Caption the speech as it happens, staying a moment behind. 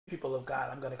People of God,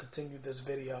 I'm going to continue this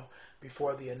video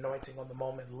before the anointing on the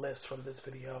moment lifts from this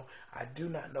video. I do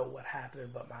not know what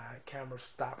happened, but my camera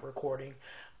stopped recording.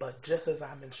 But just as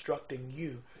I'm instructing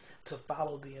you to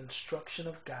follow the instruction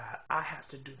of God, I have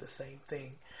to do the same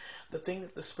thing. The thing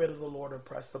that the Spirit of the Lord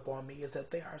impressed upon me is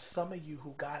that there are some of you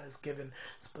who God has given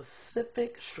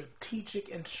specific strategic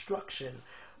instruction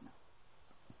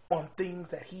on things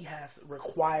that He has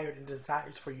required and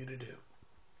desires for you to do.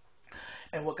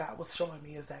 And what God was showing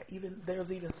me is that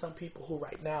there's even some people who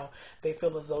right now they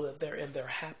feel as though that they're in their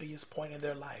happiest point in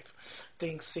their life.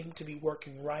 Things seem to be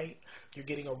working right. You're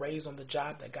getting a raise on the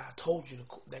job that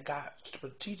God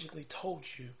strategically told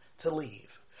you to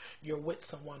leave. You're with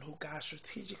someone who God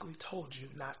strategically told you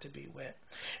not to be with.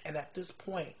 And at this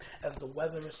point, as the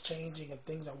weather is changing and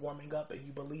things are warming up and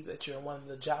you believe that you're in one of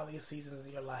the jolliest seasons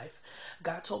of your life,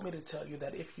 God told me to tell you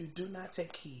that if you do not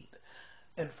take heed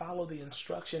and follow the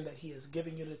instruction that He is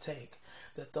giving you to take,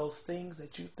 that those things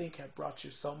that you think have brought you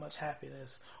so much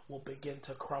happiness will begin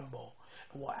to crumble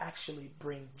and will actually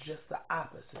bring just the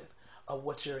opposite of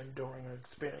what you're enduring or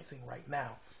experiencing right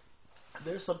now.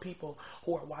 There's some people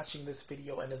who are watching this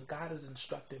video, and as God has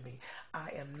instructed me,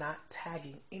 I am not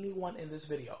tagging anyone in this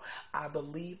video. I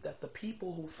believe that the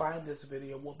people who find this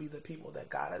video will be the people that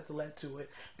God has led to it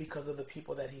because of the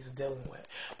people that He's dealing with.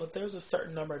 But there's a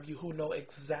certain number of you who know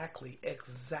exactly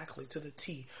to the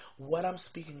T what I'm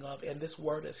speaking of, and this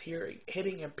word is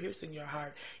hitting and piercing your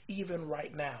heart even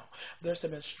right now. There's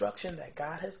some instruction that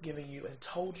God has given you and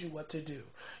told you what to do.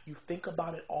 You think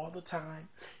about it all the time.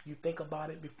 You think about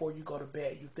it before you go to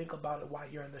bed. You think about it while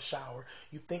you're in the shower.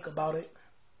 You think about it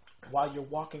while you're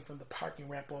walking from the parking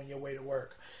ramp on your way to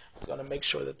work. I'm just going to make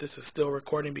sure that this is still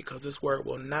recording because this word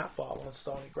will not fall on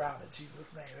stony ground in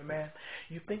Jesus' name. Amen.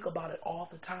 You think about it all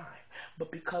the time,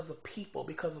 but because of people,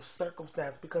 because of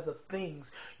circumstance, because of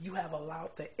things, you have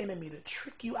allowed the enemy to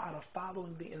trick you out of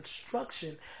following the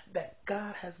instruction that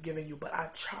God has given you. But I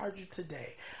charge you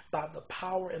today by the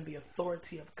power and the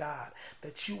authority of God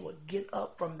that you would get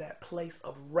up from that place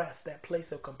of rest, that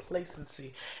place of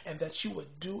complacency, and that you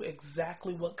would do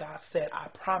exactly what God said. I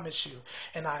promise you,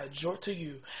 and I adjure to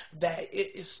you that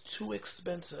it is too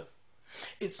expensive.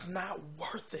 It's not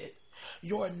worth it.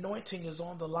 Your anointing is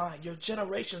on the line. Your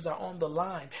generations are on the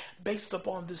line based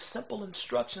upon the simple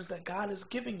instructions that God is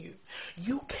giving you.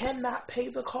 You cannot pay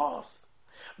the cost.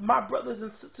 My brothers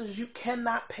and sisters, you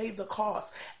cannot pay the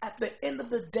cost. At the end of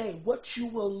the day, what you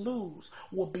will lose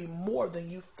will be more than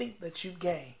you think that you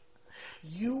gain.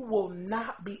 You will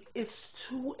not be, it's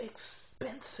too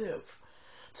expensive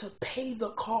to pay the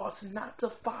cost not to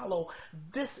follow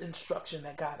this instruction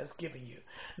that God has given you.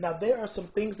 Now, there are some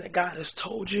things that God has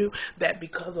told you that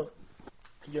because of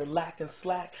your lack and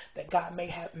slack that God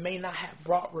may not have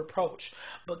brought reproach,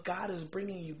 but God is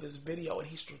bringing you this video, and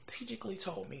He strategically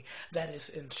told me that it's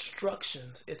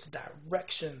instructions, it's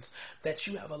directions that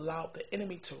you have allowed the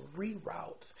enemy to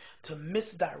reroute, to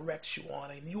misdirect you on,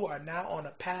 and you are now on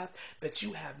a path that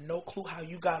you have no clue how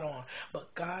you got on,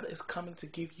 but God is coming to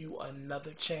give you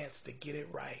another chance to get it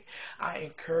right. I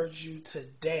encourage you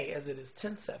today, as it is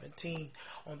 10:17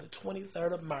 on the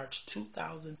 23rd of March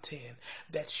 2010,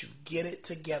 that you get it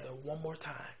together one more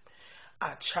time.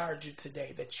 I charge you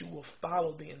today that you will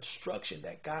follow the instruction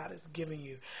that God is giving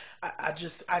you. I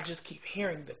just keep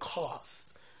hearing the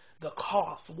cost,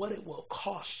 what it will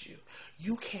cost you.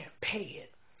 You can't pay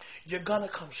it. You're going to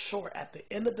come short at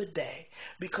the end of the day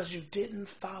because you didn't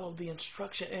follow the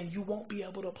instruction, and you won't be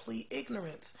able to plead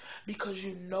ignorance because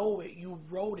you know it, you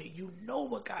wrote it, you know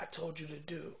what God told you to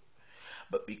do.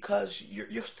 But because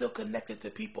you're still connected to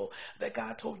people that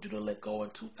God told you to let go in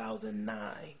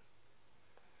 2009.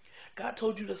 God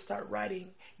told you to start writing.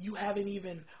 You haven't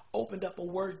even opened up a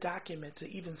Word document to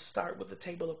even start with the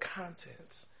table of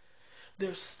contents.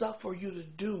 There's stuff for you to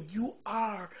do. You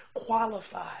are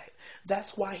qualified.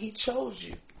 That's why He chose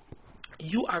you.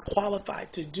 You are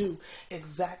qualified to do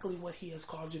exactly what He has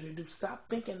called you to do. Stop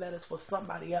thinking that it's for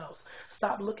somebody else.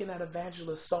 Stop looking at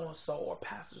evangelist so-and-so or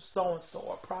pastor so-and-so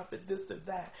or prophet this or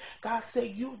that. God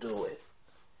said you do it.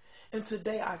 And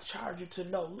today I charge you to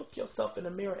know, look yourself in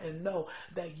the mirror and know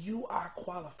that you are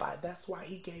qualified. That's why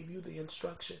He gave you the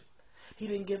instruction. He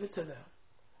didn't give it to them.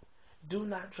 Do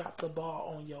not drop the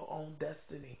ball on your own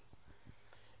destiny.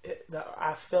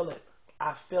 I feel it.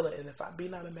 I feel it. And if I be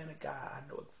not a man of God, I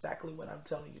know exactly what I'm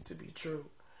telling you to be true.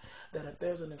 That if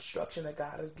there's an instruction that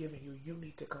God has given you, you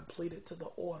need to complete it to the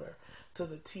order, to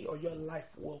the T, or your life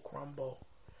will crumble.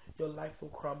 Your life will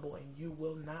crumble, and you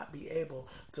will not be able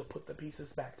to put the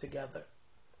pieces back together.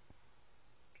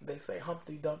 They say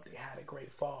Humpty Dumpty had a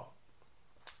great fall.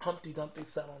 Humpty Dumpty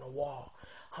sat on a wall.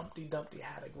 Humpty Dumpty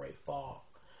had a great fall.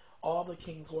 All the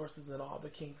king's horses and all the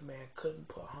king's men couldn't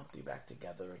put Humpty back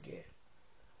together again.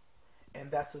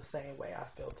 And that's the same way I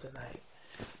feel tonight.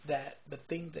 That the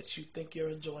things that you think you're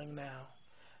enjoying now,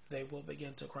 they will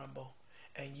begin to crumble.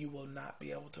 And you will not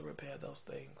be able to repair those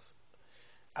things.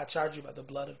 I charge you by the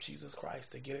blood of Jesus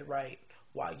Christ to get it right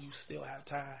while you still have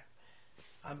time.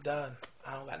 I'm done.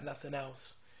 I don't got nothing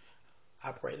else.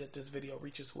 I pray that this video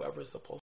reaches whoever is supposed